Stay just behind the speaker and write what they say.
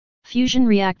Fusion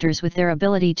reactors with their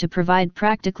ability to provide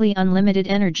practically unlimited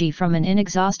energy from an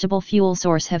inexhaustible fuel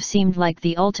source have seemed like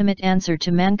the ultimate answer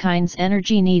to mankind's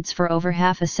energy needs for over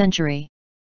half a century.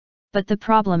 But the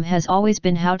problem has always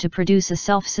been how to produce a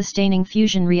self-sustaining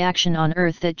fusion reaction on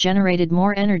Earth that generated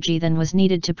more energy than was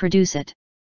needed to produce it.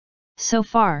 So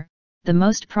far, the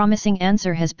most promising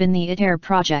answer has been the ITER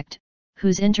project,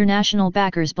 whose international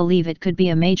backers believe it could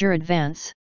be a major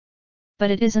advance. But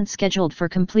it isn't scheduled for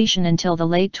completion until the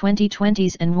late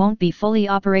 2020s and won't be fully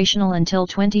operational until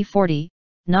 2040,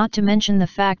 not to mention the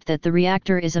fact that the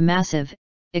reactor is a massive,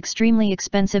 extremely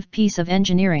expensive piece of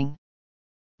engineering.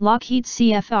 Lockheed's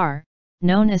CFR,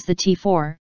 known as the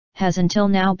T4, has until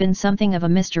now been something of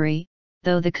a mystery,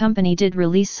 though the company did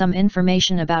release some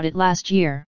information about it last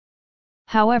year.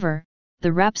 However,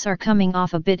 the wraps are coming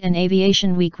off a bit, and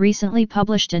Aviation Week recently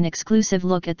published an exclusive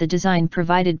look at the design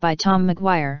provided by Tom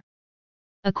McGuire.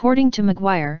 According to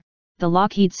McGuire, the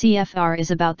Lockheed CFR is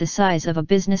about the size of a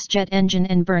business jet engine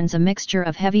and burns a mixture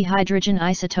of heavy hydrogen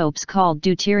isotopes called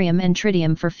deuterium and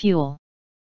tritium for fuel.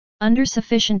 Under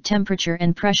sufficient temperature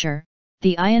and pressure,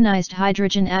 the ionized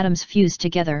hydrogen atoms fuse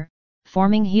together,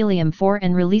 forming helium-4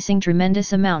 and releasing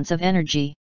tremendous amounts of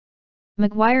energy.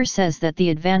 McGuire says that the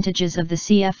advantages of the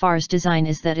CFR's design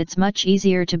is that it's much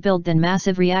easier to build than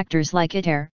massive reactors like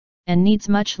ITER, and needs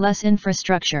much less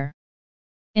infrastructure.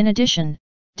 In addition,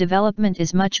 development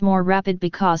is much more rapid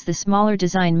because the smaller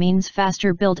design means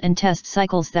faster build and test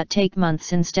cycles that take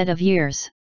months instead of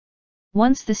years.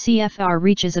 Once the CFR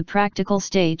reaches a practical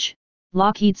stage,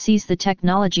 Lockheed sees the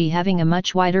technology having a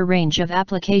much wider range of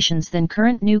applications than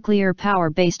current nuclear power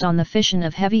based on the fission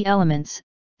of heavy elements,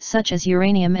 such as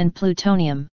uranium and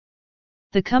plutonium.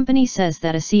 The company says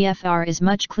that a CFR is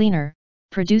much cleaner,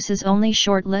 produces only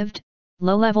short-lived,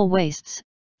 low-level wastes,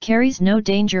 carries no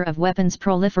danger of weapons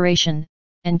proliferation,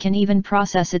 and can even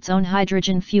process its own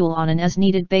hydrogen fuel on an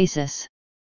as-needed basis.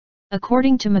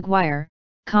 According to McGuire,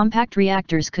 compact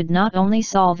reactors could not only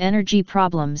solve energy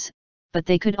problems, but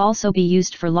they could also be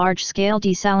used for large-scale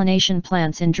desalination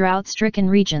plants in drought-stricken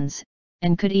regions,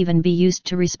 and could even be used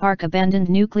to respark abandoned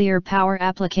nuclear power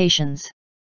applications.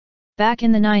 Back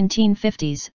in the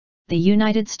 1950s, the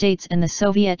United States and the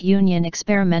Soviet Union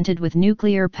experimented with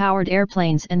nuclear-powered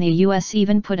airplanes, and the US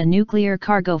even put a nuclear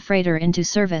cargo freighter into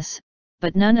service,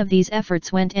 but none of these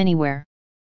efforts went anywhere.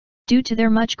 Due to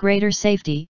their much greater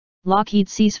safety, Lockheed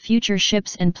sees future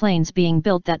ships and planes being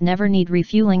built that never need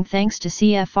refueling thanks to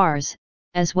CFRs,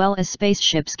 as well as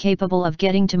spaceships capable of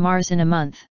getting to Mars in a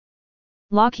month.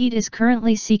 Lockheed is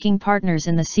currently seeking partners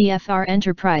in the CFR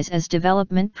enterprise as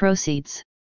development proceeds.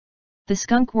 The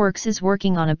Skunk Works is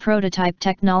working on a prototype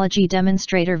technology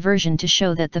demonstrator version to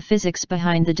show that the physics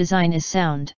behind the design is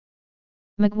sound.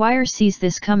 McGuire sees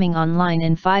this coming online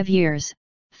in 5 years,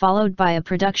 followed by a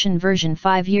production version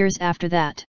 5 years after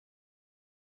that.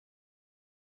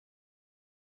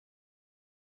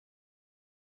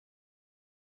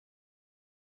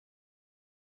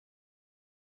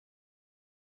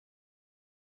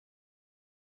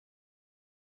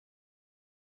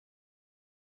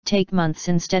 Take months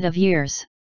instead of years.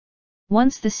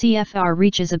 Once the CFR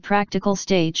reaches a practical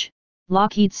stage,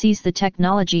 Lockheed sees the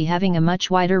technology having a much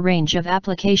wider range of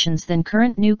applications than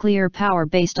current nuclear power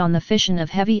based on the fission of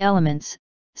heavy elements,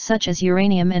 such as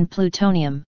uranium and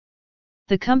plutonium.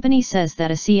 The company says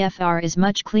that a CFR is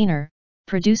much cleaner,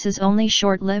 produces only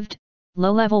short-lived,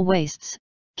 low-level wastes,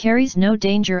 carries no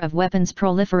danger of weapons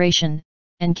proliferation,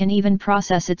 and can even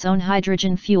process its own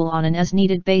hydrogen fuel on an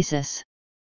as-needed basis.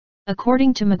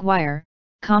 According to McGuire,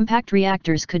 compact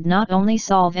reactors could not only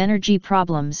solve energy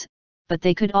problems, but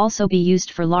they could also be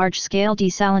used for large-scale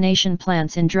desalination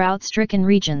plants in drought-stricken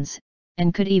regions,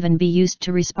 and could even be used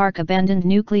to respark abandoned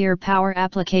nuclear power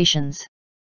applications.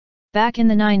 Back in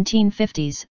the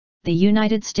 1950s, the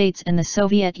United States and the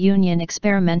Soviet Union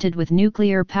experimented with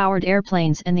nuclear-powered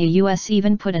airplanes, and the US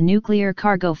even put a nuclear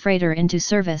cargo freighter into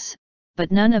service, but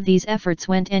none of these efforts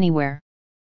went anywhere.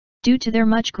 Due to their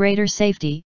much greater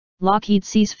safety, Lockheed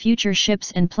sees future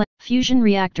ships and fusion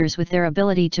reactors with their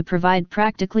ability to provide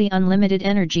practically unlimited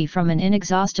energy from an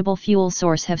inexhaustible fuel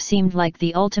source have seemed like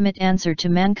the ultimate answer to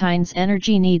mankind's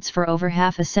energy needs for over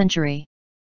half a century.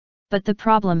 But the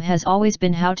problem has always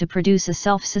been how to produce a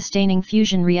self-sustaining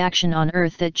fusion reaction on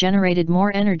Earth that generated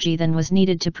more energy than was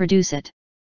needed to produce it.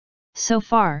 So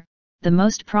far, the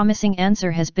most promising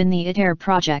answer has been the ITER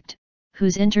project,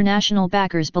 whose international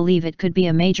backers believe it could be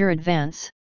a major advance.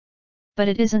 But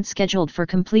it isn't scheduled for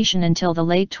completion until the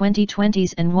late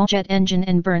 2020s and won't jet engine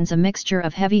and burns a mixture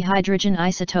of heavy hydrogen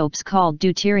isotopes called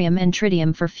deuterium and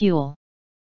tritium for fuel.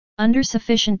 Under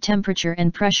sufficient temperature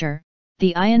and pressure,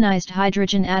 the ionized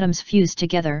hydrogen atoms fuse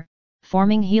together,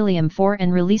 forming helium-4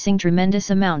 and releasing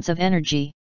tremendous amounts of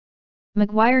energy.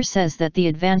 McGuire says that the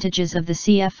advantages of the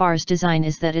CFR's design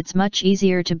is that it's much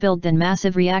easier to build than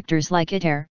massive reactors like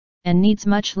ITER, and needs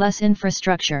much less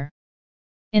infrastructure.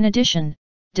 In addition,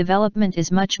 development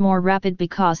is much more rapid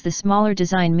because the smaller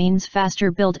design means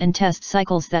faster build and test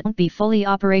cycles that won't be fully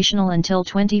operational until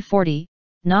 2040,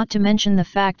 not to mention the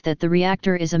fact that the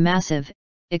reactor is a massive,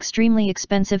 extremely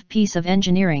expensive piece of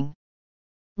engineering.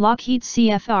 Lockheed's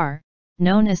CFR,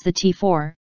 known as the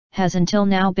T4, has until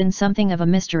now been something of a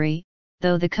mystery,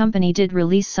 though the company did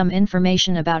release some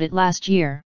information about it last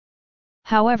year.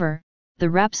 However,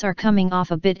 the wraps are coming off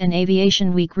a bit, and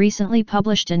Aviation Week recently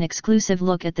published an exclusive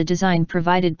look at the design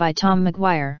provided by Tom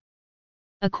McGuire.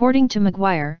 According to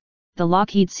McGuire, the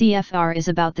Lockheed CFR is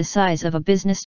about the size of a business